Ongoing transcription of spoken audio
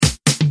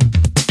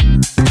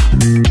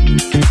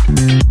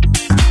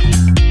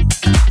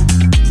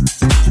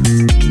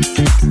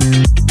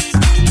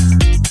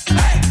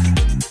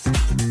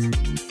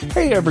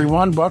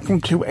everyone.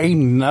 Welcome to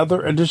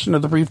another edition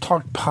of the Reef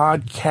Talk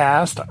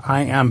podcast.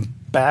 I am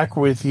back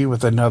with you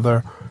with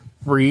another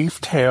reef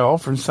tale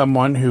from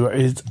someone who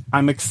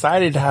I'm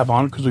excited to have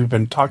on because we've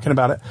been talking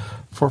about it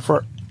for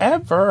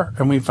forever,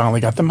 and we finally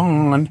got them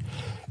on.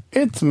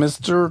 It's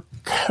Mr.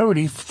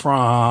 Cody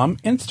from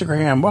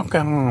Instagram.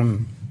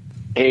 Welcome.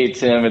 Hey,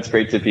 Tim. It's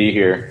great to be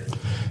here.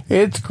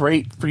 It's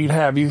great for you to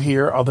have you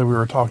here, although we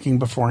were talking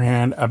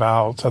beforehand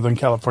about Southern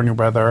California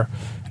weather,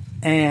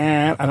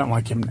 and I don't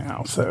like him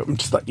now, so I'm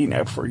just letting you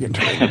know before we get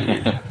into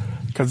it,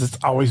 because it's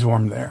always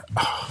warm there.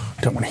 Oh,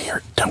 don't want to hear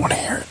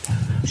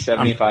it.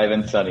 75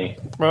 and sunny.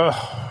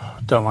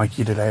 Don't like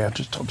you today. I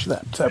just told you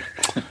that. So,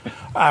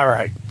 all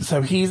right.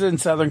 So he's in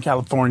Southern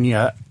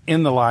California,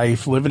 in the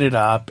life, living it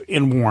up,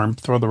 in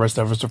warmth, while the rest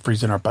of us are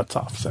freezing our butts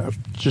off. So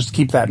just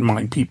keep that in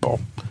mind, people.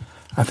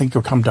 I think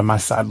you'll come to my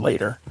side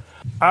later.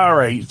 All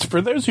right. For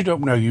those who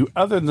don't know you,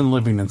 other than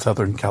living in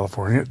Southern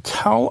California,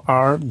 tell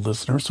our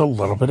listeners a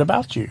little bit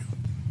about you.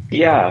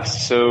 Yeah.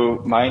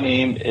 So my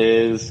name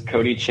is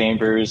Cody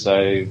Chambers.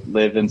 I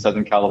live in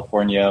Southern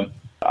California.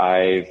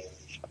 I've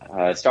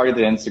started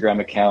the Instagram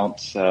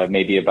account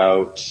maybe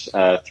about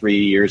 3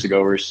 years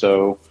ago or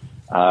so,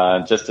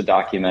 just to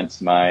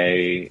document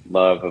my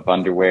love of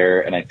underwear.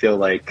 And I feel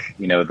like,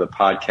 the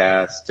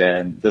podcast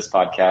and this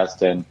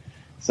podcast and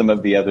some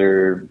of the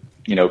other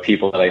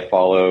people that I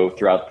follow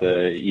throughout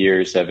the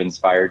years have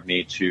inspired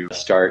me to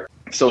start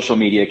a social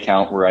media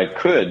account where I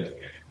could,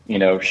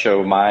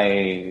 show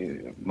my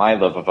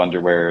love of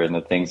underwear and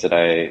the things that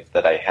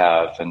I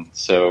have. And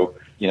so,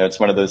 it's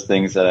one of those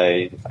things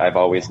that I've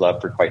always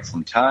loved for quite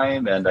some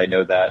time. And I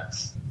know that,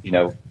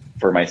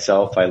 for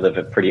myself, I live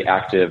a pretty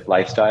active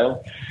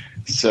lifestyle.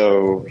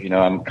 So,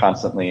 I'm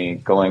constantly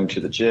going to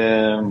the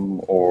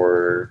gym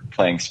or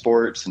playing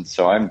sports. And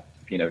so I'm,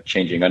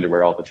 changing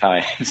underwear all the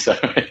time. So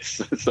it's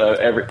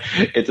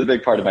a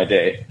big part of my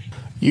day.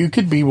 You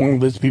could be one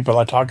of those people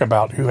I talk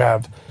about who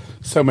have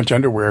so much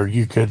underwear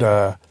you could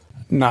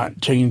not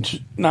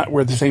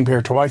wear the same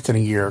pair twice in a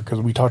year, because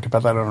we talked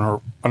about that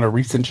on a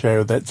recent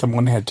show that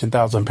someone had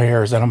 10,000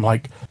 pairs, and I'm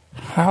like,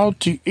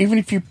 even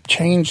if you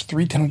change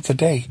 3 times a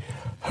day,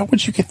 how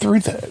would you get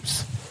through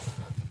those?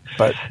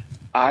 But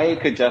I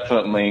could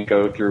definitely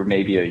go through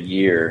maybe a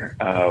year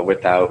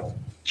without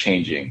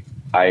changing.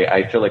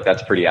 I feel like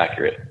that's pretty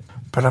accurate.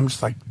 But I'm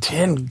just like,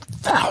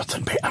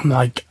 10,000 pairs. I'm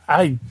like,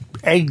 I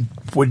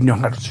wouldn't know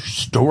how to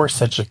store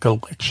such a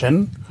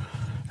collection.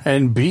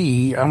 And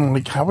B, I'm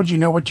like, how would you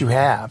know what you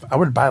have? I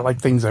would buy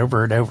things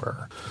over and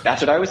over.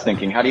 That's what I was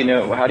thinking. How do you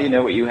know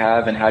what you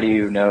have, and how do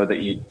you know that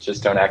you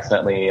just don't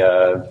accidentally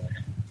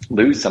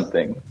lose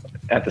something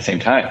at the same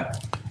time?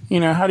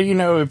 How do you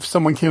know if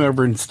someone came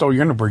over and stole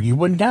your underwear? You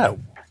wouldn't know.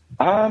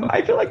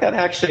 I feel like that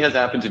actually has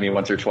happened to me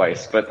once or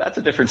twice, but that's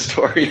a different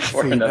story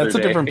for another day. That's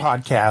a different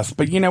podcast.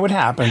 But what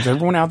happens?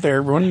 Everyone out there,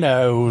 everyone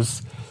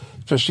knows,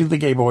 especially the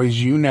gay boys,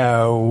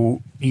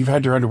 you've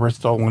had your underwear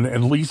stolen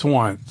at least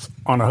once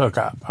on a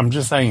hookup. I'm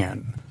just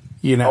saying,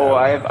 Oh,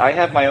 I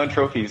have my own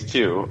trophies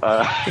too.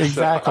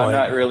 Exactly. So I'm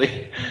not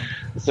really.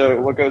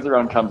 So what goes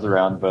around comes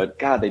around. But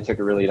God, they took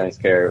a really nice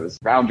care. It was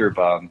Rounder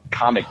Bum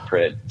comic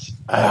print.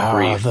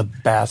 Brief. The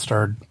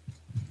bastard.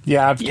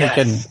 Yeah,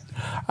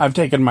 I've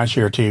taken my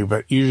share too,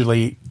 but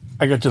usually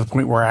I get to the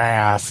point where I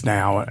asked,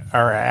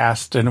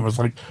 and it was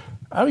like,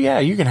 oh yeah,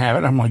 you can have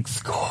it. I'm like,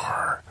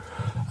 score.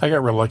 I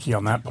got real lucky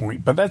on that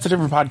point, but that's a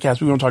different podcast.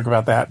 We won't talk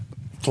about that.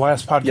 The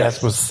last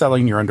podcast was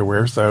selling your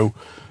underwear, so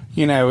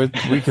we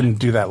can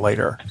do that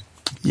later.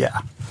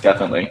 Yeah,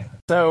 definitely.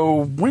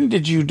 So when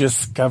did you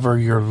discover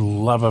your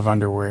love of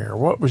underwear?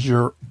 What was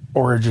your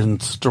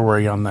origin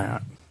story on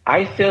that?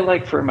 I feel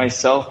like for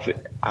myself,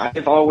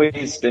 I've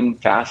always been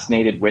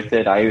fascinated with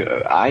it.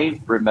 I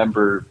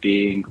remember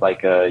being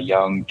like a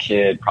young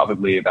kid,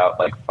 probably about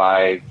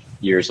 5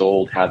 years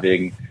old,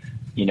 having,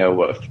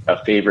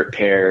 a favorite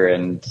pair.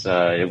 And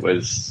it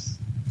was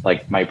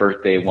my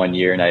birthday one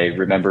year. And I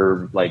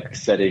remember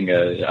setting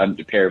a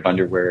pair of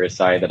underwear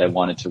aside that I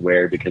wanted to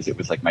wear because it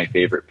was my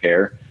favorite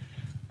pair.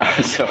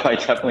 So I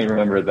definitely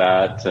remember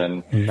that.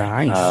 And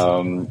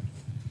nice.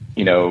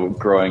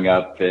 Growing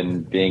up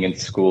and being in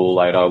school,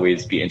 I'd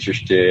always be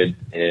interested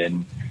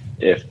in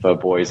if a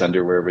boy's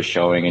underwear was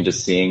showing and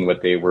just seeing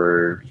what they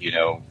were,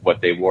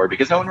 what they wore,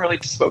 because no one really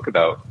spoke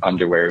about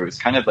underwear. It was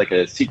kind of like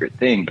a secret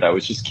thing, but I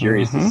was just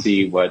curious to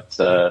see what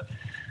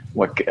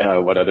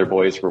other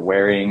boys were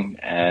wearing.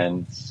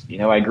 And,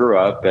 I grew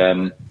up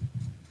and,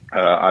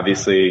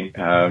 obviously,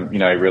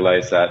 I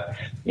realized that,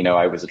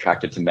 I was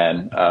attracted to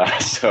men.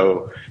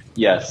 So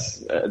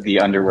yes,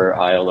 the underwear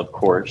aisle, of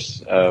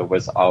course,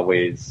 was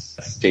always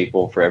a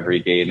staple for every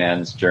gay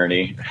man's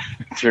journey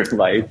through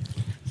life.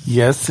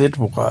 Yes, it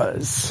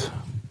was.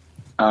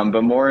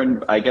 But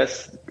more, I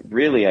guess,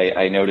 really,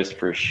 I noticed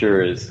for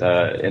sure is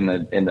in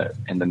the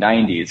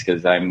 90s,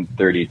 because I'm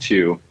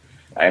 32.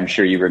 I'm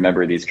sure you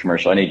remember these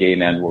commercials. Any gay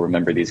man will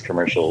remember these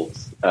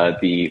commercials.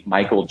 The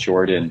Michael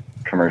Jordan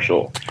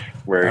commercial,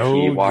 where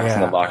he walks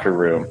in the locker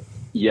room.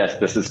 yes,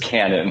 this is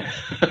canon.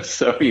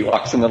 So he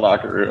walks in the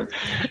locker room,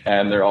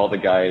 and they're all the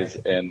guys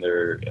in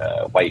their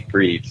white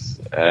briefs,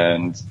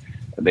 and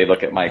they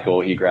look at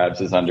Michael. He grabs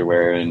his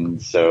underwear,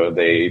 and so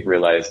they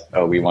realize,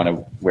 oh, we want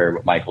to wear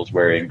what Michael's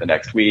wearing the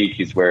next week.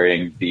 He's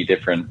wearing the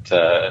different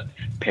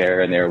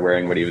pair, and they were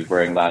wearing what he was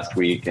wearing last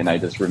week. And I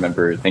just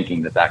remember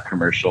thinking that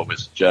commercial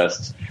was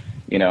just,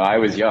 I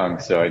was young,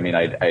 so I mean,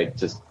 I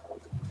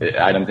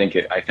don't think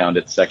I found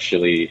it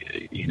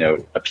sexually,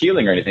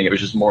 appealing or anything. It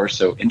was just more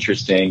so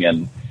interesting.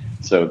 And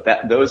so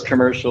those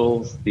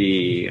commercials,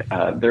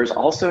 there's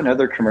also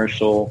another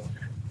commercial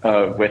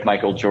with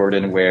Michael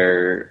Jordan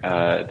where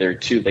there are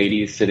two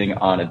ladies sitting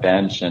on a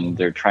bench and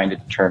they're trying to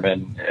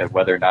determine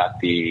whether or not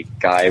the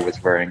guy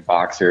was wearing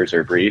boxers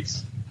or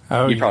briefs.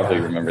 Oh, you probably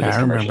remember this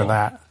commercial. I remember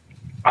that.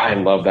 I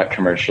love that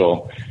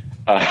commercial.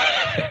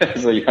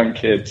 As a young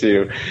kid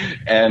too.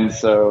 And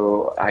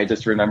so I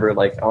just remember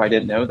I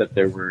didn't know that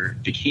there were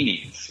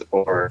bikinis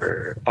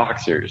or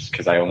boxers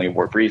because I only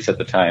wore briefs at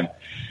the time.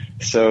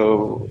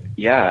 So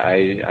yeah,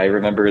 I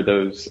remember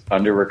those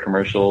underwear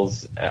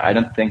commercials. I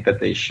don't think that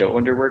they show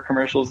underwear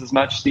commercials as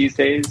much these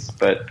days,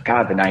 but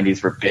God, the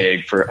 90s were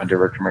big for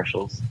underwear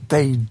commercials.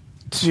 They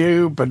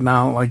do, but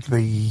not like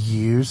they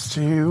used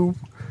to.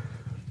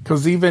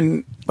 Because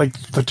even the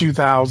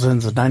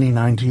 2000s, the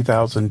 99,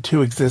 2000,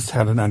 2Exist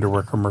had an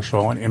underwear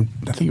commercial, and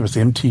I think it was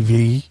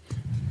MTV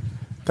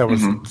that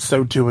was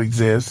so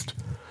 2Exist.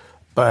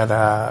 But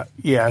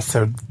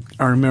so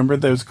I remember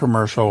those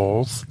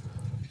commercials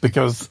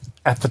because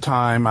at the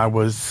time I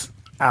was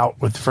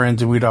out with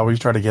friends and we'd always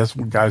try to guess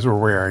what guys were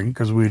wearing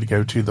because we'd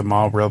go to the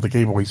mall where the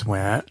gay boys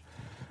went.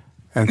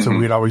 And so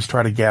we'd always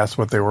try to guess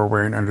what they were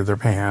wearing under their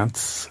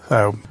pants.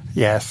 So,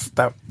 yes,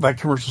 that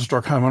commercial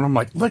struck home, and I'm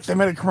like, look, they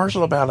made a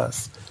commercial about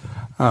us.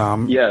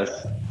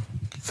 Yes.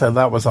 So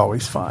that was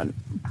always fun.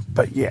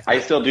 But, yeah.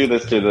 I still do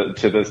this to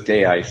this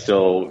day. I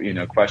still,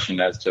 question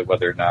as to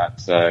whether or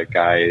not a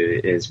guy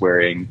is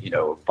wearing,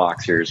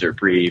 boxers or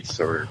briefs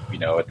or,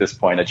 at this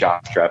point, a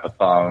jockstrap, a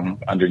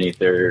thong underneath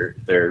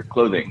their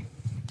clothing.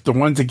 The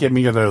ones that get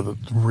me are the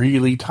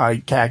really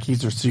tight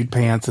khakis or suit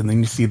pants, and then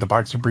you see the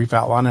boxer brief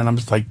outline, and I'm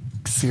just like,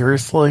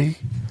 seriously?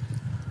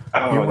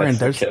 Oh, you're wearing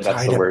those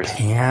tight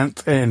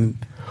pants,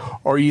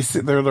 or you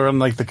sit there, they're on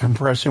the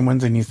compression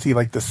ones, and you see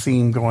the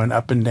seam going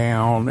up and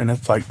down, and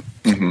it's like,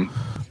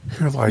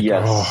 you're like,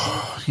 yes.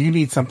 Oh, you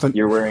need something.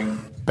 You're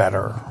wearing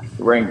better.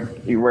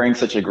 You're wearing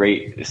such a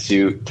great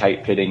suit,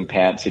 tight fitting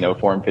pants,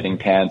 form fitting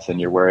pants, and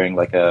you're wearing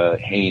a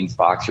Hanes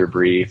boxer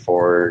brief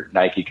or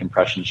Nike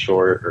compression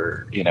short,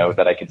 or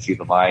that I can see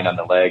the line on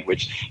the leg,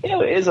 which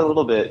is a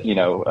little bit,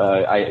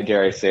 I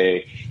dare I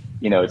say.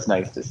 It's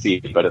nice to see,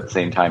 but at the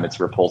same time, it's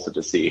repulsive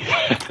to see.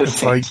 At the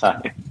same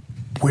time,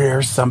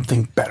 wear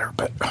something better,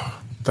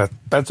 but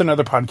that's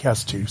another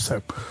podcast too.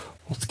 So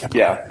we'll skip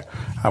that.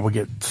 I will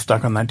get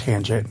stuck on that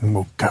tangent, and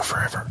we'll go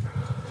forever.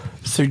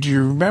 So, do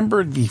you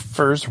remember the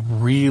first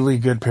really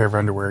good pair of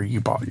underwear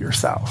you bought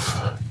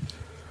yourself?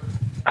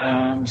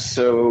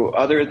 So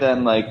other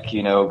than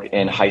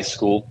in high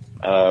school,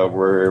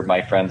 where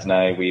my friends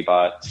and we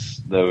bought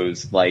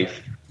those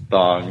Life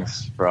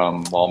thongs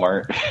from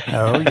Walmart.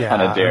 Oh yeah,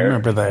 on a dare. I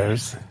remember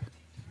those.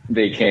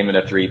 They came in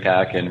a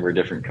 3-pack and were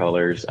different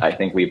colors. I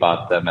think we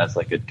bought them as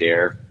a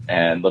dare,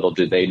 and little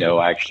did they know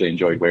I actually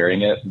enjoyed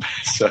wearing it.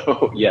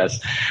 So yes,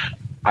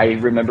 I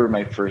remember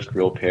my first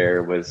real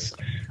pair was,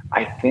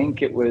 I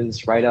think it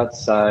was right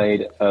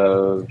outside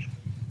of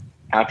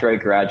after I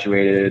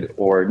graduated,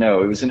 or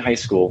no, it was in high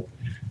school.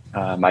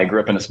 I grew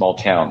up in a small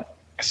town.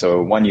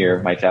 So one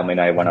year my family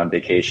and I went on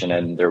vacation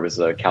and there was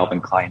a Calvin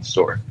Klein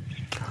store.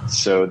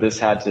 So this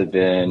had to have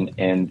been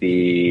in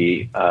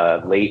the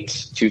late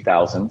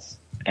 2000s.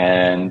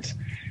 And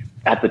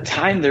at the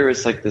time, there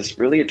was this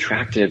really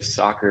attractive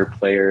soccer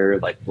player,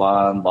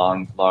 blonde,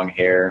 long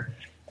hair.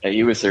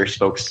 He was their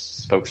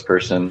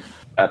spokesperson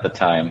at the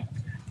time.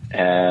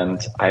 And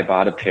I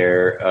bought a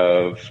pair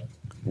of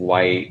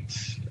white,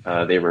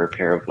 they were a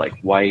pair of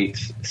white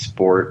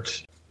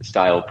sport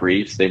style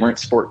briefs. They weren't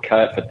sport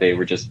cut, but they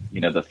were just,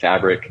 the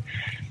fabric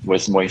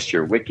was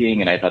moisture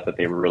wicking, and I thought that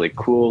they were really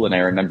cool. And I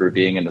remember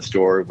being in the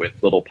store with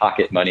little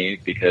pocket money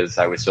because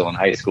I was still in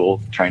high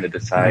school trying to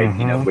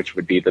decide, which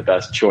would be the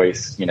best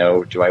choice.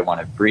 Do I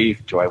want a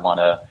brief? Do I want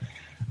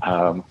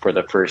to, for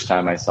the first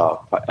time I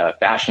saw a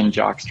fashion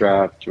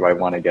jockstrap, do I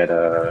want to get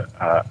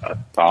a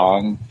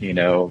thong,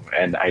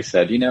 and I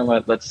said, you know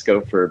what, let's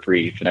go for a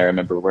brief. And I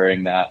remember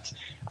wearing that.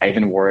 I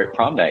even wore it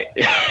prom night.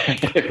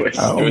 it was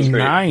great.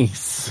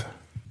 Nice.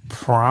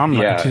 Prom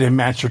night. Yeah. Did it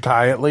match your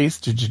tie at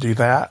least? Did you do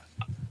that?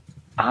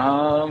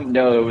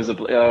 No, it was a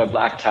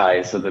black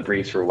tie, so the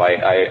briefs were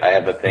white. I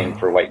have a thing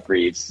for white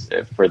briefs.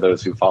 For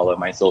those who follow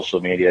my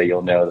social media,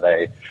 you'll know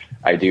that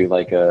I do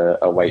like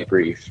a white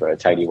brief, a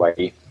tidy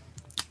whitey.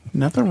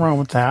 Nothing wrong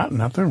with that.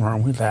 Nothing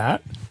wrong with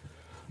that.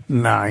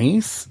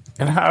 Nice.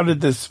 And how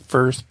did this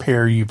first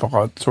pair you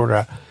bought sort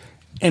of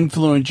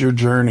influence your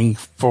journey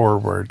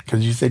forward?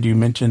 Because you said you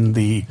mentioned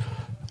the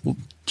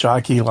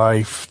Jockey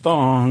Life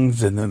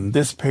thongs and then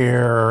this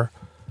pair.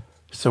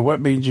 So what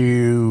made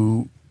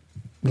you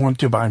want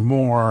to buy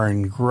more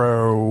and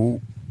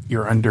grow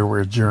your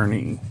underwear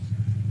journey?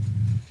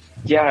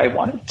 Yeah, I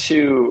liked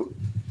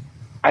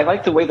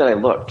the way that I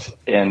looked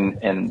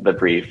in the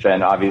brief,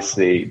 and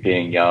obviously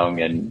being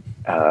young and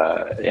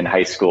in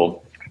high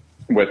school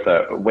with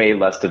a way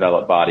less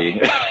developed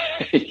body,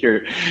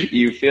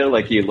 you feel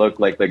like you look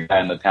like the guy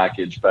in the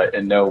package, but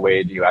in no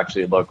way do you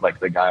actually look like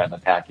the guy on the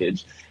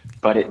package.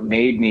 But it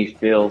made me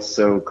feel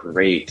so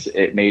great.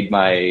 It made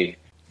my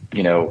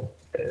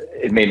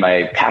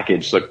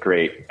package look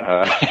great.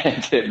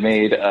 And it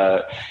made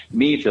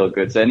me feel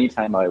good. So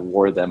anytime I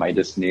wore them, I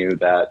just knew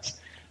that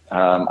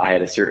I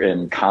had a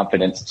certain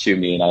confidence to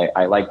me, and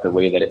I liked the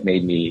way that it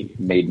made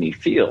me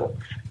feel.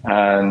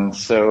 And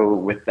so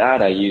with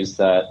that, I used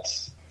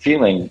that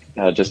feeling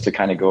just to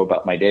kind of go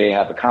about my day,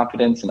 have a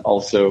confidence, and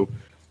also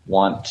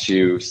want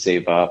to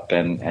save up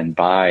and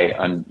buy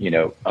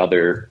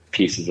other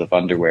pieces of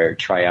underwear,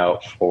 try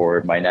out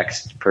for my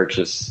next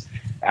purchase.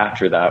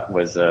 After that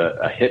was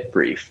a hip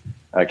brief,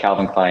 a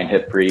Calvin Klein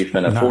hip brief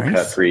and a full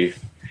cut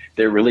brief.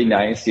 They're really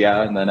nice.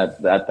 Yeah. And then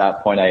at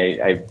that point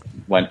I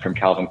went from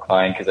Calvin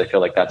Klein because I feel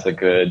like that's a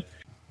good,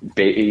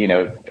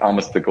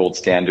 almost the gold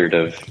standard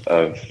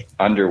of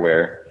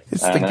underwear.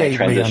 It's the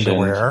gateway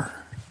underwear.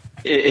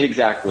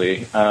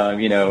 Exactly. I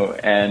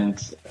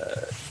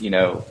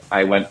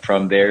went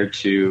from there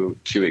to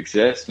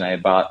Exist, and I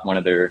bought one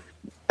of their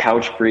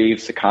pouch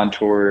briefs, a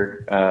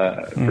contour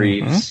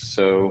briefs.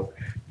 So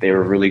they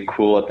were really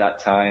cool at that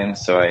time.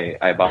 So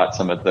I bought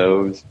some of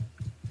those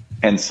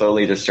and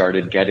slowly just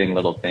started getting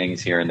little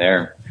things here and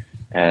there.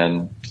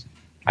 And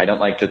I don't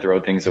like to throw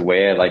things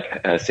away. I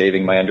like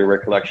saving my underwear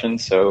collection.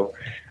 So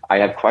I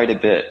have quite a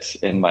bit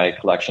in my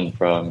collection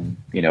from,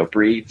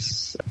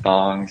 briefs,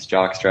 thongs,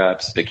 jock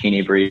straps,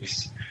 bikini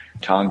briefs,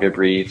 Tonga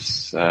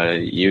briefs,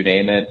 you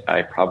name it.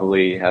 I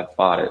probably have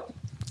bought it.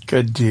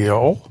 Good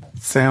deal.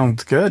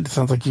 Sounds good.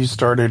 Sounds like you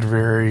started a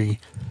very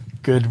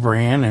good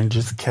brand and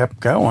just kept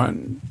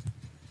going.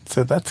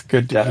 So that's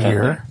good to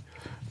hear.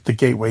 The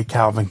Gateway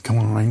Calvin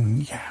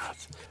Klein. Yeah.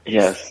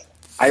 Yes.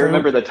 I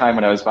remember the time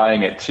when I was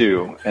buying it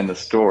too in the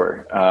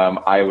store.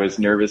 I was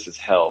nervous as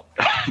hell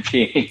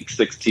being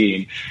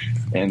 16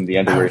 in the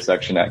underwear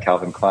section at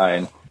Calvin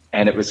Klein.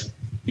 And it was,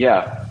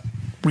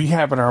 we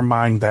have in our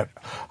mind that,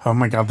 oh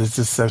my God, this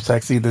is so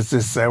sexy. This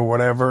is so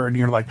whatever. And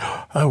you're like,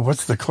 oh,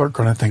 what's the clerk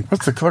going to think?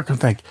 What's the clerk going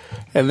to think?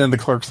 And then the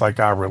clerk's like,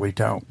 I really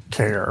don't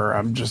care.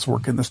 I'm just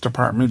working this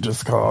department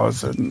just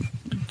cause. And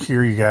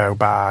here you go.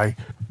 Bye.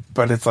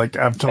 But it's like,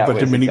 I've told that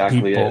to many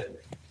people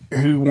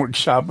who won't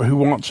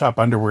shop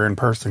underwear in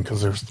person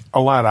because there's a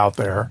lot out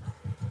there.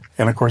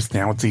 And of course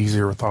now it's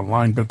easier with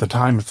online, but at the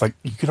time it's like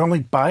you could only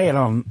buy it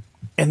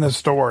in the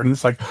store, and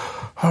it's like,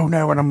 oh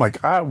no. And I'm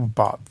like, I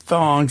bought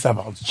thongs, I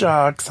bought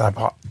jocks, I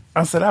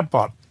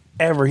bought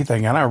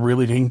everything, and I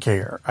really didn't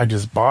care. I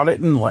just bought it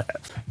and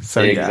left.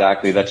 So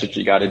exactly, that's what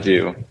you got to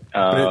do.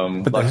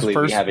 But luckily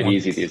we have it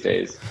easy these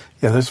days.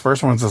 Yeah, those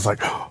first ones is like,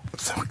 oh, I'm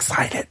so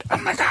excited. Oh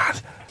my God.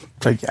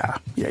 So yeah.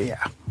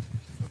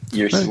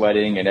 You're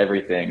sweating and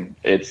everything.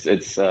 It's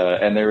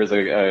and there was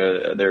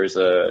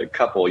a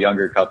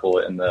younger couple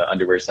in the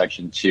underwear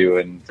section too,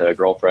 and the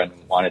girlfriend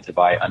wanted to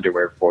buy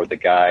underwear for the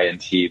guy, and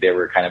they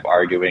were kind of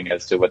arguing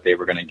as to what they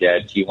were going to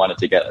get. He wanted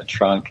to get a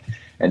trunk,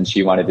 and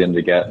she wanted him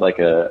to get like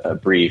a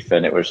brief,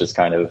 and it was just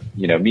kind of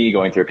me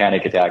going through a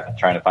panic attack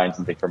trying to find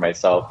something for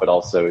myself, but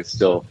also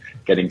still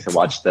getting to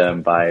watch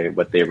them buy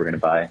what they were going to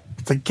buy.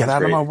 It's like, get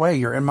out of my way!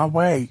 You're in my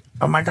way!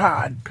 Oh my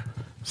God!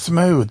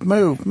 Smooth,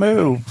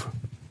 move.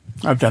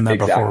 I've done that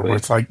before where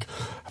it's like,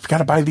 I've got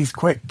to buy these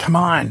quick. Come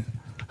on.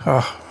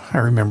 Oh, I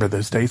remember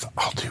those days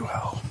all too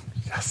well.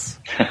 Yes.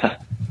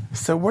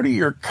 So what are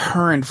your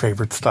current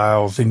favorite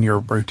styles in your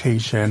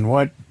rotation?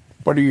 What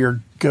are your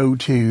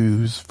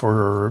go-tos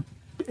for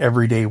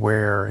everyday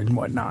wear and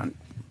whatnot?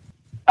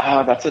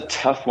 That's a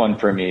tough one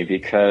for me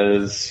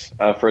because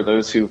for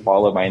those who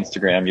follow my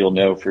Instagram, you'll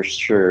know for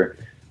sure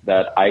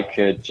that I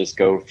could just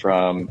go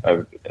from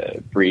a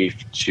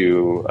brief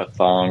to a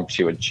thong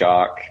to a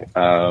jock,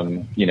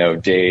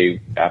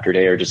 day after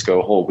day, or just go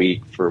a whole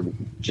week for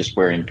just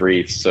wearing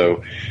briefs.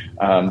 So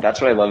that's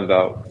what I love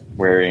about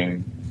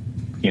wearing,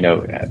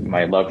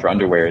 my love for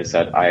underwear is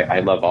that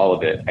I love all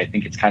of it. I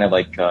think it's kind of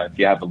like if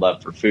you have a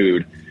love for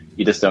food,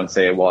 you just don't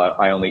say, well,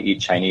 I only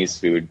eat Chinese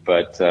food,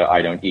 but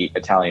I don't eat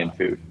Italian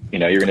food.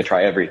 You're going to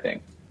try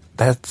everything.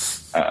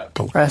 That's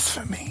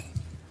blasphemy.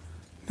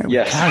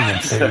 Yes. Italian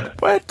food.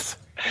 What?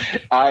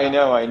 I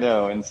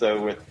know. And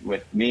so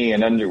with me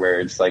and underwear,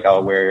 it's like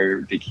I'll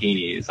wear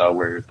bikinis, I'll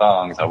wear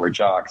thongs, I'll wear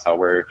jocks, I'll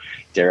wear,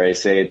 dare I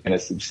say, I'm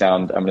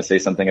going to say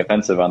something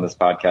offensive on this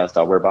podcast,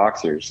 I'll wear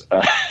boxers.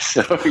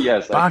 So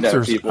yes, boxers. I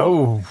know people.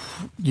 Oh,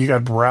 you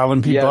got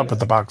riling people up with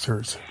the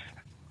boxers.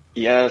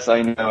 Yes,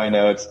 I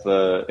know. It's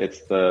the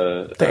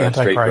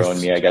straight girl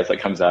in me, I guess, that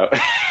comes out.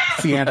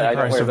 It's the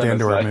Antichrist of the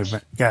underwear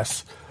movement.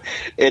 Yes.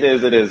 It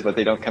is, but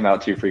they don't come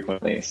out too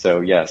frequently.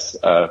 So yes,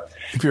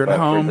 if you're at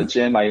home, for the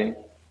gym,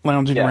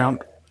 lounging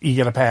around, you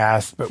get a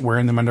pass, but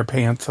wearing them under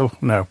pants, oh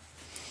no.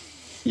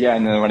 Yeah,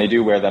 and then when I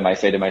do wear them, I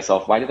say to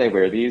myself, "Why did I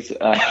wear these?"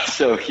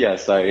 So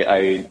yes,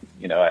 I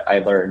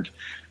learned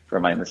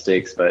from my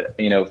mistakes. But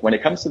when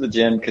it comes to the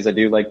gym, because I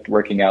do like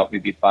working out,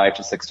 maybe 5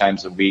 to 6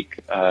 times a week,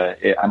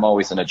 I'm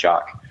always in a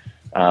jock.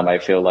 I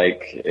feel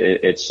like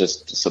it's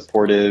just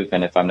supportive,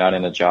 and if I'm not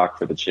in a jock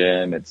for the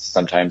gym, it's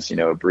sometimes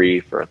a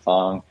brief or a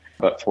thong.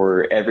 But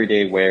for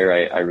everyday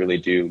wear, I really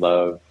do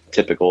love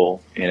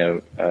typical,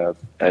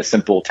 a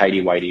simple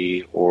tidy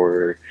whitey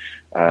or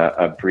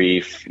a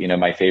brief.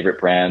 My favorite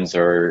brands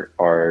are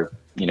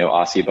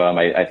Aussie Bum.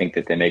 I think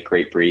that they make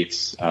great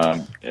briefs.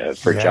 For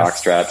Yes. jock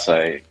straps,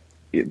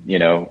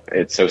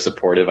 it's so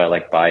supportive. I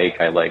like Bike.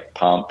 I like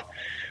Pump.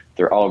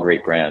 They're all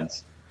great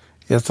brands.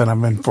 Yes, and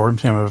I've informed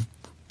him of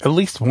at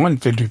least one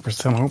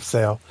 50% off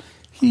sale.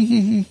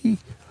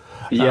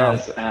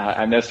 Yes,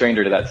 I'm no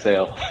stranger to that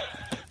sale.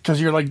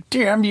 Because you're like,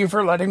 damn you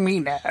for letting me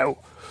know.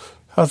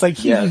 I was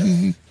like,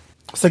 Yes.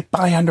 It's like,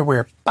 buy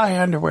underwear.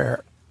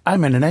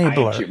 I'm an I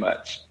enabler. have too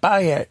much.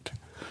 Buy it.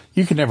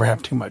 You can never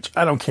have too much.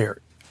 I don't care.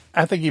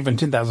 I think even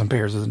 10,000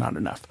 pairs is not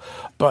enough.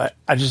 But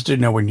I just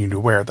didn't know when you knew to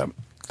wear them.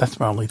 That's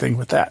my only thing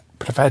with that.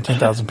 But if I had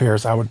 10,000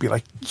 pairs, I would be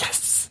like,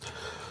 yes,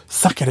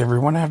 suck it,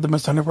 everyone. I have the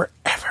most underwear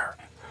ever.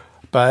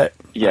 But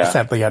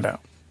sadly, I don't.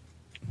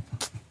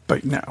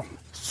 But no.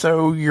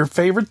 So you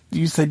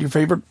said your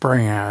favorite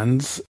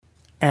brands.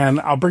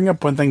 And I'll bring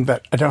up one thing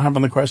that I don't have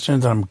on the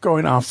questions. And I'm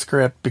going off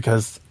script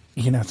because,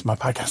 it's my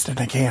podcast and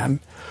I can.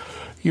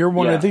 You're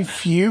one of the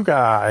few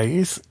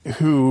guys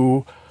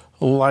who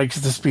likes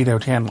the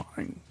Speedo tan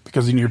line.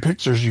 Because in your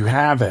pictures, you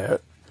have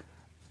it.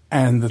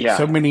 And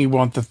so many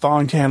want the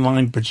thong tan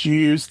line, but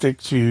you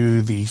stick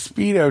to the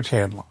Speedo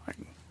tan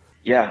line.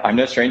 Yeah, I'm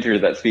no stranger to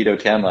that Speedo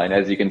tan line,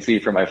 as you can see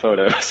from my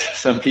photos.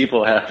 Some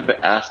people have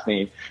asked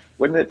me,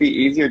 wouldn't it be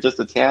easier just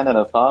to tan in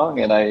a thong?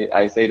 And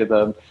I say to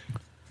them,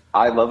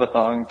 I love a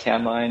thong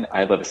tan line.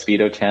 I love a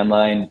Speedo tan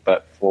line.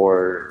 But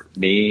for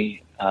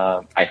me,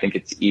 I think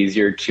it's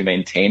easier to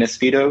maintain a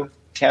Speedo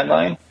tan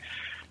line.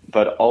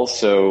 But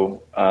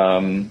also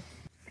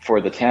for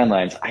the tan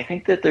lines, I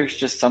think that there's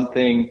just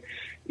something,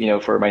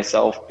 for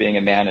myself being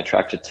a man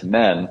attracted to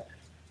men,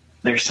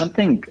 there's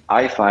something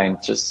I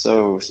find just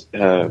so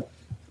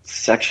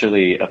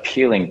sexually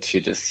appealing to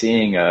just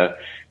seeing a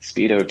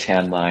Speedo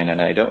tan line.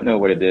 And I don't know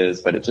what it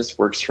is, but it just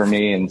works for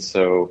me. And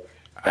so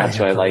that's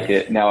why I like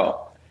it.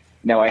 Now,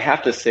 I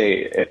have to say,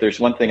 if there's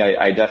one thing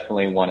I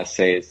definitely want to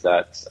say is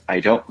that I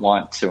don't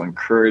want to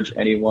encourage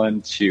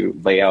anyone to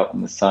lay out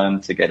in the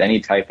sun to get any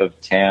type of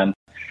tan.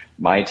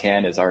 My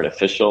tan is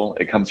artificial.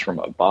 It comes from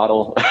a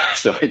bottle,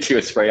 so I do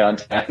a spray-on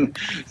tan.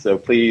 So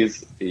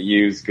please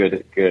use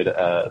good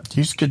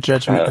use good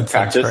judgment and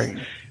practice.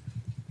 sunscreen.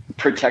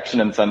 Protection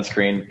and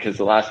sunscreen, because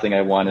the last thing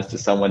I want is to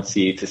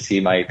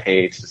see my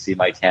page, to see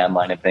my tan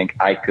line and think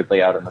I could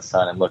lay out in the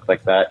sun and look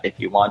like that. If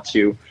you want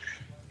to,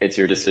 it's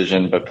your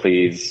decision, but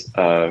please,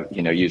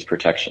 use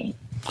protection.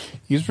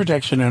 Use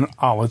protection in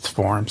all its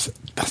forms.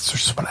 That's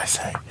just what I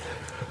say.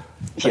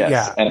 Yes,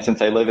 yeah. And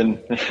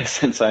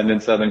since I'm in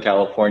Southern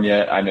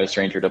California, I'm no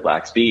stranger to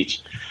Black's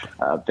Beach.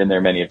 Been there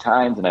many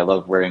times, and I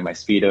love wearing my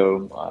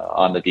Speedo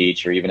on the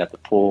beach or even at the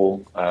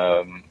pool.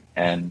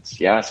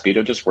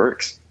 Speedo just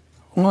works.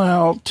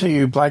 Well,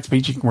 to Black's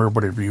Beach, you can wear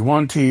whatever you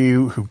want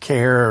to. Who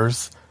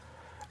cares?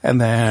 And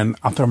then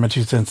I'll throw my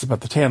 2 cents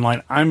about the tan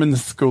line. I'm in the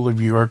school of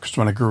viewer because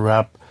when I grew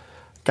up,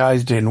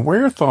 guys didn't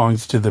wear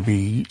thongs to the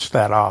beach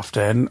that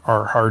often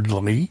or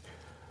hardly.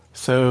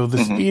 So the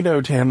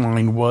Speedo tan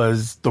line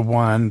was the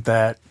one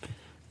that,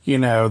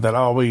 that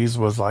always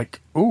was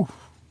like, ooh,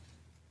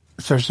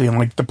 especially in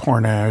like the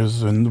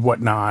pornos and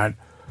whatnot.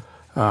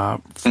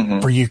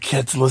 For you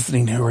kids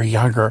listening who are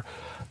younger,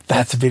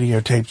 that's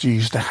videotapes you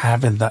used to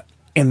have in the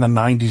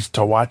 90s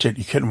to watch it.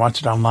 You couldn't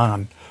watch it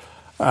online.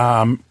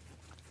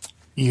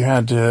 You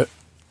had to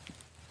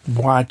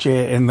watch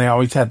it, and they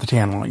always had the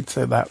tan line.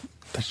 So that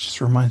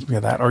just reminds me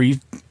of that. Or you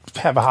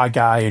have a hot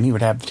guy, and he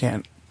would have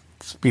the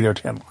Speedo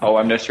tan line. Oh,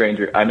 I'm no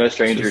stranger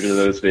to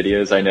those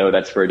videos. I know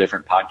that's for a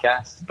different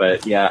podcast,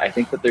 but yeah, I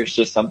think that there's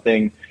just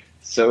something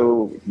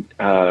so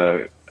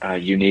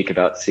unique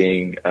about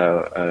seeing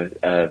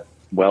a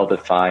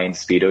well-defined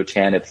Speedo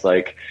tan. It's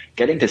like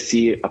getting to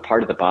see a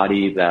part of the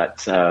body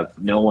that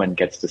no one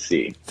gets to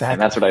see. Exactly.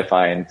 And that's what I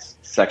find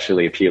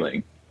sexually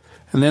appealing.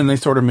 And then they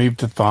sort of moved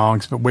to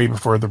thongs, but way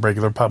before the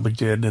regular public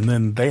did, and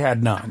then they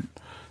had none.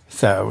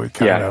 So it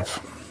kind of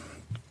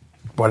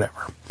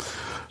whatever.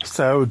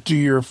 So do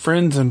your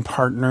friends and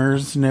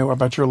partners know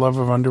about your love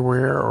of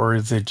underwear, or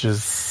is it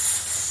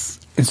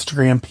just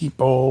Instagram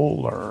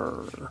people,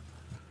 or...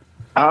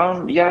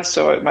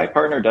 So my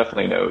partner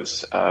definitely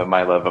knows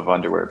my love of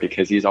underwear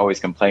because he's always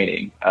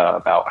complaining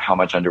about how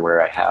much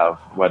underwear I have,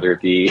 whether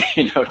it be,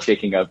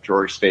 taking up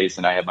drawer space,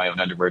 and I have my own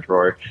underwear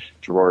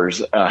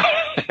drawers.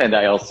 And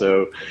I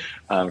also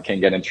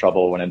can get in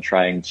trouble when I'm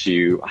trying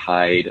to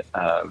hide,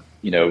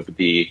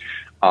 the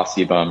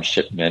Aussie Bum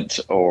shipment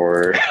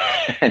or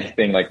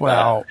anything like that.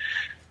 Well,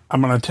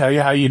 I'm going to tell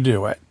you how you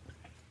do it.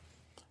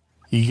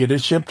 You get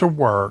it shipped to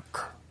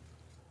work,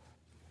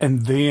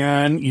 and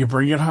then you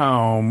bring it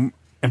home,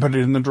 and put it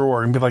in the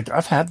drawer and be like,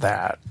 I've had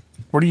that.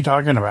 What are you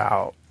talking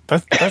about?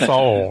 That's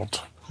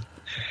old.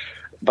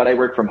 But I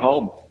work from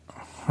home.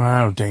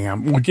 Oh,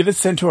 damn. Well, get it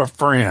sent to a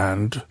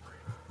friend.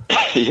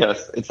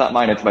 Yes, it's not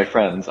mine, it's my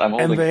friend's. I'm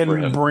holding it for And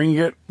then him. bring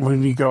it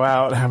when you go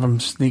out, have them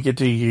sneak it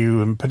to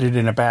you and put it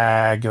in a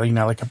bag,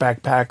 like a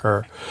backpack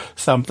or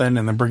something,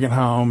 and then bring it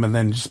home and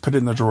then just put it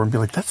in the drawer and be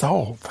like, that's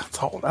old.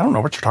 That's old. I don't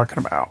know what you're talking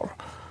about.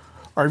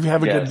 Or if you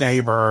have a good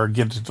neighbor,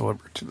 get it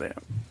delivered to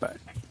them. But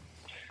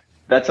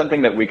that's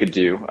something that we could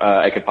do.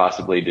 I could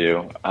possibly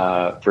do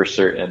for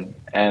certain.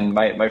 And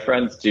my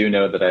friends do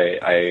know that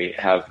I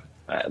have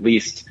at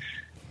least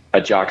a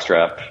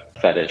jockstrap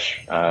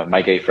fetish.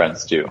 My gay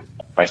friends do.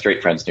 My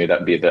straight friends knew that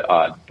would be a bit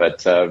odd,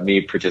 but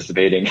me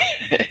participating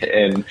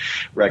in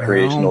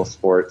recreational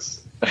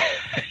sports,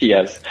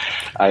 yes,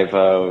 I've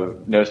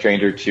no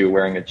stranger to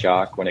wearing a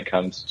jock when it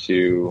comes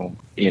to,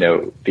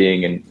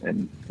 being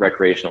in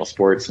recreational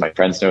sports. My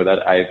friends know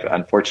that. I've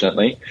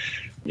unfortunately,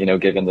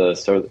 given the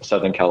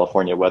Southern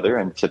California weather,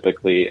 I'm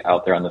typically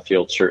out there on the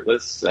field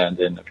shirtless and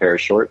in a pair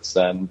of shorts,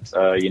 and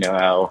you know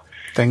how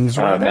things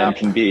men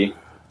can be.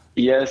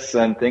 Yes,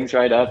 and things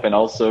right up, and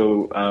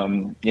also,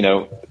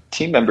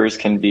 team members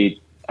can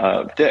be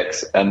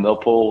dicks, and they'll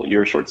pull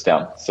your shorts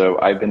down. So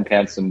I've been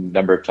pants a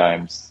number of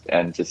times,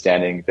 and just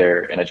standing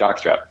there in a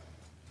jockstrap.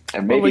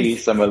 And maybe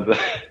some of the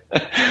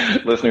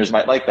listeners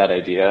might like that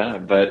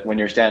idea, but when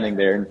you're standing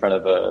there in front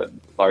of a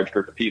large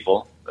group of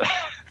people,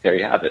 there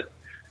you have it.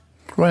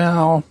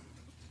 Well,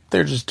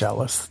 they're just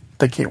jealous.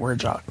 They can't wear a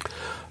jock.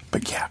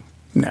 But yeah,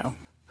 no.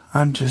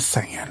 I'm just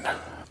saying.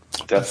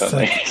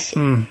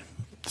 Definitely.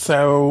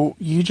 So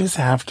you just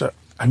have to,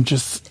 I'm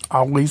just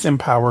always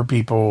empower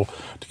people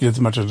to get as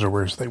much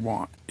underwear as they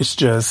want. It's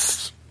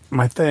just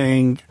my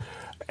thing.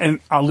 And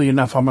oddly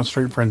enough, all my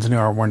straight friends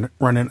now are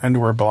run an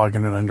underwear blog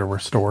and an underwear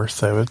store.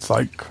 So it's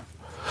like,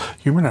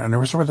 you run an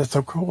underwear store? That's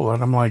so cool.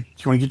 And I'm like, do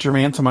you want to get your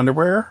man some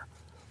underwear?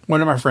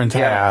 One of my friends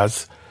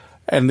has.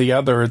 And the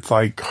other, it's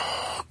like,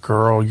 oh,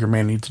 girl, your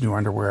man needs new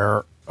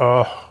underwear.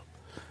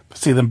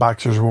 See them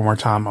boxers one more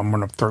time, I'm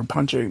going to throat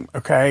punch him.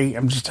 Okay?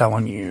 I'm just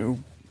telling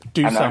you.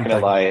 I'm not going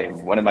to lie.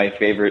 One of my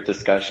favorite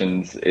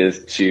discussions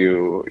is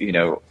to,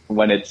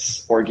 when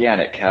it's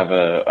organic, have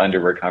a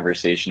underwear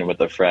conversation with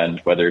a friend,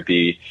 whether it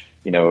be,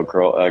 a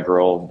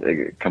girl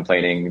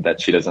complaining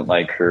that she doesn't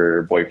like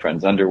her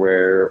boyfriend's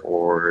underwear,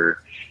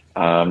 or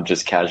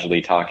just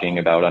casually talking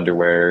about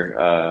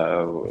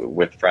underwear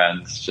with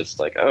friends, just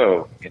like,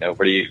 what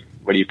do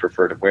you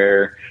prefer to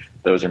wear?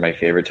 Those are my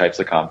favorite types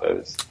of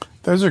combos.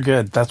 Those are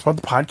good. That's why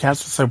the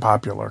podcast is so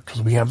popular,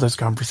 because we have those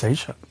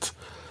conversations.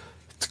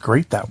 It's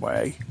great that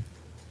way,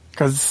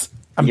 because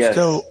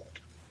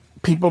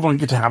people don't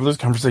get to have those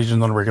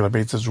conversations on a regular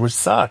basis, which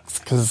sucks,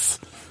 because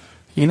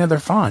they're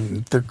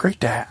fun, they're great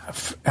to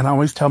have. And I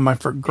always tell my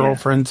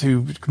girlfriends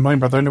who complain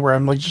about their underwear,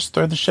 I'm like, just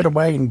throw the shit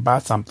away and buy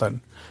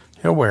something.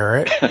 He'll wear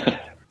it.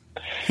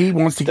 He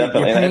wants to get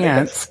your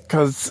pants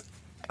because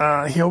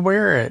he'll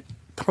wear it.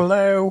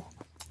 Hello.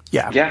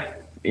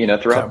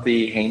 Throw out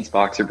the Hanes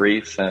boxer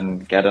briefs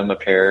and get him a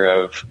pair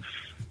of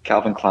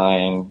Calvin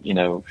Klein,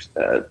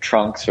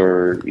 trunks,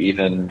 or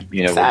even,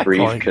 a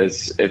brief,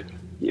 because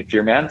if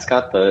your man's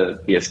got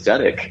the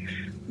aesthetic,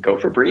 go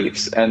for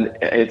briefs. And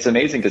it's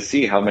amazing to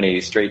see how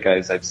many straight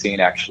guys I've seen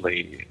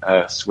actually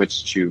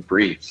switch to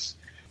briefs.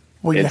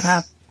 Well, you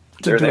have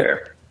to do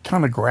it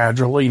kind of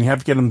gradually, and you have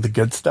to get them the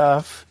good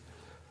stuff.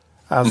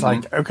 I was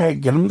like, okay,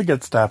 get them the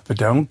good stuff, but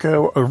don't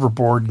go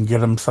overboard and get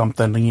them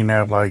something,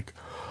 like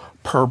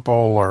purple,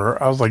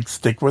 or I was like,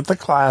 stick with the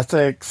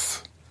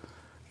classics,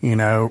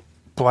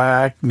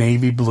 black,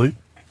 navy blue,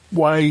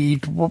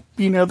 white,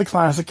 the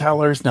classic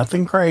colors,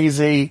 nothing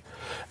crazy.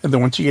 And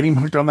then once you get him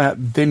hooked on that,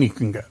 then you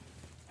can go.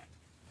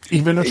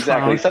 Even a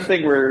trunk.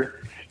 Something where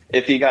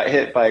if he got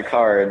hit by a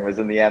car and was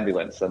in the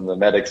ambulance and the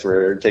medics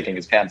were taking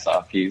his pants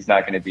off, he's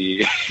not going to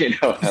be,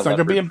 he's not going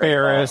to be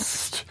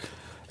embarrassed.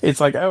 It's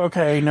like, oh,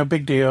 okay, no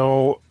big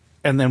deal.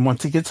 And then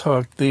once he gets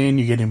hooked, then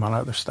you get him on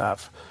other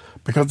stuff.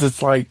 Because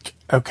it's like,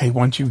 okay,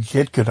 once you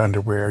get good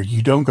underwear,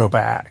 you don't go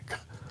back.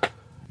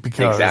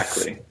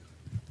 Because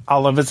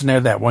all of us know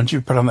that once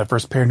you put on that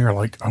first pair and you're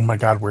like, oh my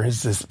God, where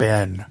has this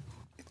been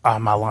all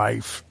my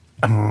life?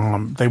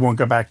 They won't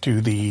go back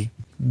to the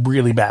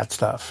really bad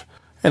stuff.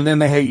 And then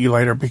they hate you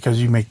later because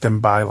you make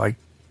them buy like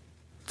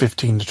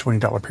 $15 to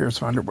 $20 pairs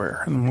of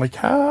underwear. And I'm like,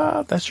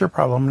 that's your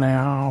problem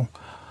now.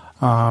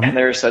 And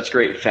there are such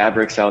great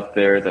fabrics out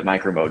there, the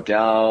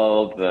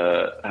Micromodal,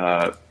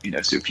 the,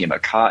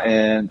 Supima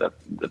cotton,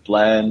 the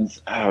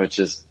blends. Oh, it's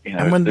just,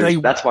 and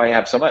that's why I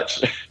have so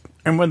much.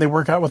 And when they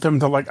work out with them,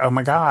 they're like, oh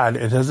my God,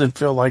 it doesn't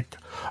feel like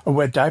a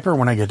wet diaper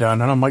when I get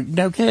done. And I'm like,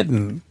 no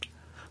kidding.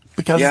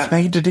 Because it's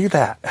made to do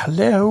that.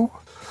 Hello?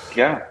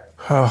 Yeah.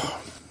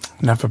 Oh,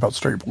 enough about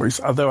straight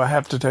boys. Although I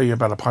have to tell you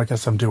about a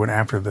podcast I'm doing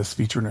after this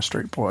featuring a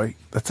straight boy.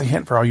 That's a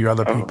hint for all you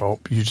other people.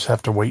 You just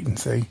have to wait and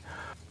see.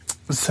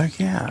 So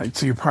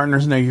your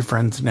partners know, your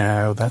friends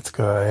know. That's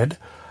good.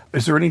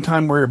 Is there any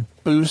time where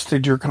it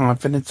boosted your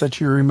confidence that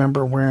you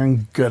remember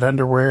wearing good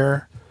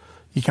underwear?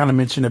 You kind of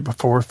mentioned it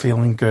before,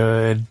 feeling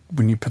good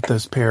when you put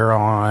this pair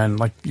on,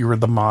 like you were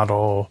the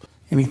model.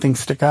 Anything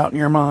stick out in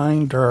your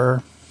mind,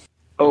 or?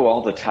 Oh,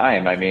 all the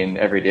time. I mean,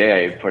 every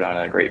day I put on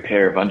a great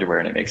pair of underwear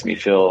and it makes me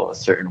feel a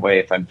certain way.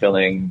 If I'm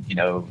feeling,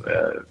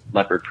 a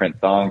leopard print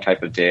thong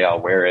type of day,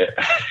 I'll wear it.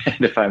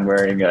 And if I'm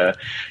wearing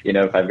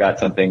if I've got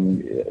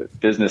something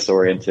business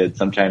oriented,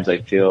 sometimes I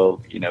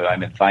feel,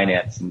 I'm in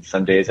finance, and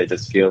some days I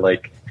just feel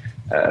like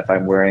if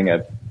I'm wearing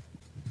a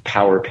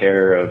power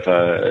pair of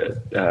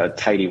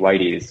tidy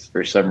whities,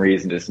 for some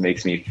reason, just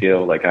makes me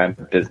feel like I'm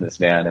a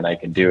businessman and I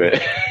can do it.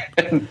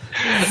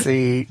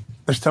 See,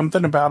 there's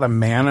something about a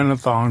man in a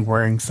thong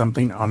wearing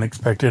something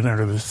unexpected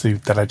under the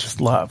suit that I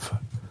just love.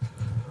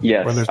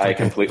 Yes, whether it's like I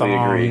completely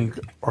agree.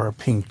 Or a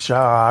pink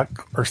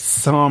jock or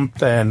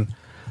something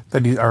or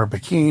a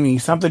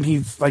bikini, something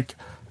he's like,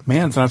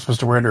 man's not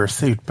supposed to wear under a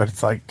suit, but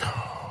it's like,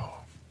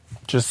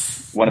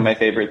 just one of my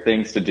favorite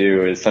things to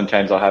do is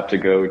sometimes I'll have to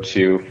go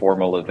to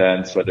formal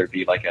events, whether it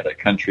be like at a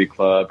country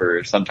club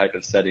or some type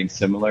of setting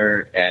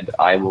similar, and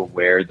I will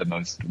wear the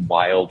most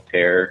wild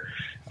pair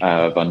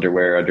of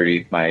underwear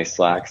underneath my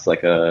slacks,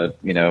 like a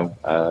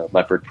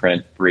leopard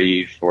print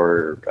brief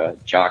or a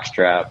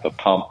jockstrap, a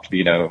pumped,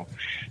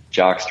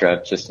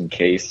 jockstrap, just in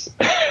case.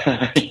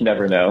 You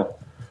never know.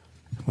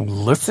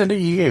 Listen to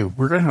you.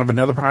 We're going to have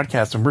another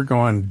podcast, and we're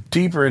going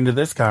deeper into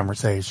this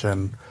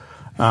conversation.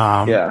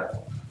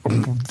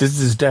 This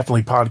is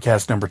definitely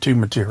podcast number 2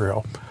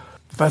 material.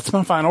 That's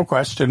my final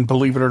question,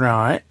 believe it or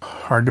not.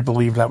 Hard to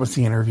believe that was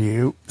the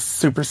interview.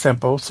 Super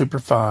simple, super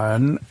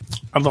fun.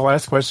 And the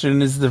last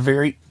question is the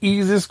very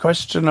easiest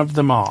question of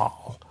them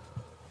all.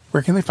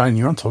 Where can they find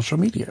you on social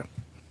media?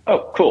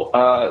 Oh, cool.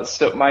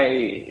 So my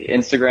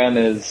Instagram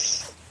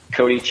is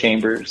Cody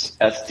Chambers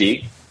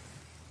SD.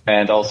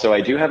 And also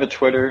I do have a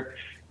Twitter.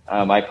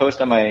 I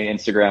post on my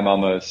Instagram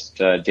almost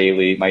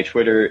daily. My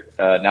Twitter,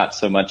 not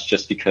so much,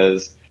 just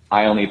because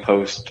I only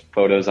post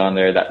photos on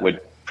there that would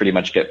pretty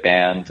much get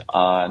banned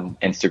on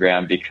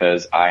Instagram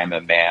because I am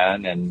a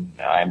man and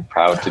I'm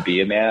proud to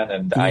be a man,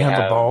 and I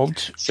have a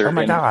bulge. Oh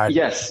my God.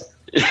 Yes.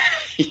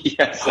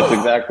 Yes, that's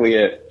exactly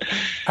it.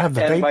 I have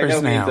the vapors now. By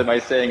no means am I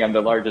saying I'm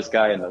the largest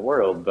guy in the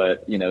world,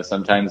 but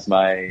sometimes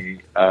my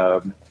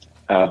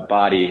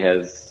body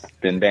has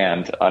been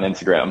banned on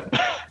Instagram.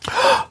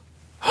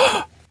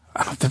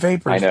 The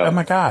vapors. I know. Oh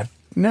my God.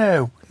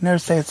 No,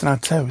 say it's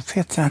not so.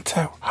 Say it's not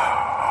so.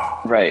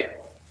 Right.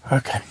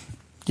 Okay.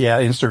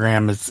 Yeah,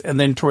 Instagram is, and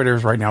then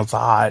Twitter's right now, it's a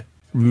hot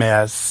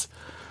mess.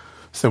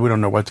 So we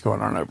don't know what's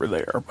going on over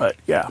there. But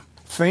yeah.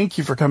 Thank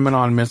you for coming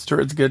on,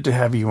 mister. It's good to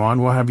have you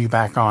on. We'll have you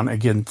back on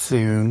again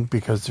soon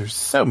because there's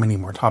so many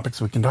more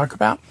topics we can talk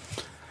about.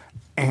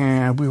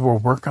 And we will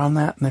work on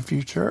that in the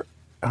future.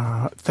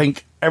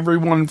 Thank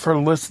everyone for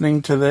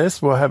listening to this.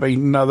 We'll have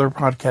another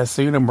podcast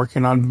soon. I'm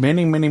working on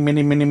many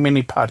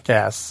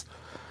podcasts.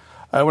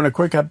 I want a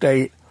quick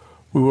update.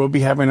 We will be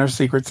having our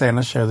Secret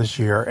Santa show this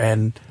year,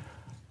 and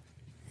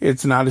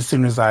it's not as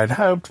soon as I had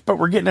hoped, but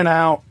we're getting it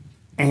out,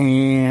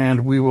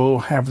 and we will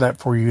have that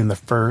for you in the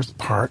first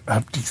part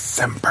of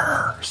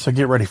December. So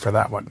get ready for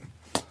that one.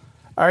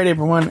 All right,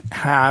 everyone,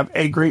 have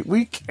a great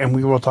week, and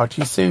we will talk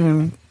to you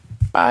soon.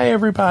 Bye,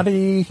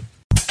 everybody.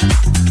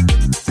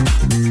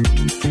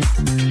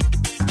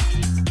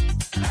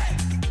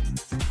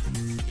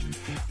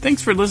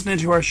 Thanks for listening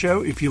to our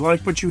show. If you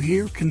like what you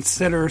hear,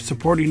 consider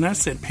supporting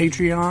us at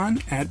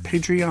Patreon at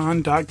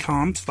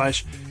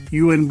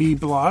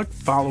patreon.com/UNBblog.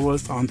 Follow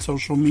us on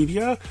social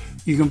media.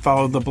 You can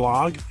follow the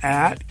blog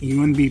at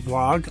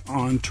UNBblog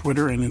on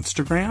Twitter and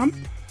Instagram.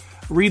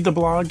 Read the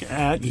blog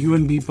at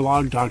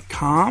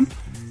unbblog.com.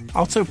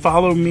 Also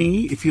follow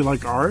me if you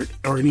like art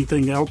or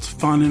anything else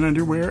fun in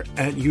underwear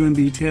at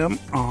UNBTim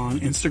on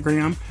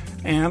Instagram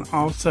and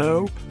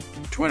also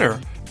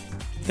Twitter.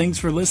 Thanks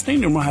for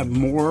listening, and we'll have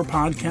more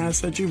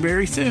podcasts at you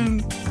very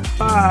soon.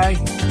 Bye.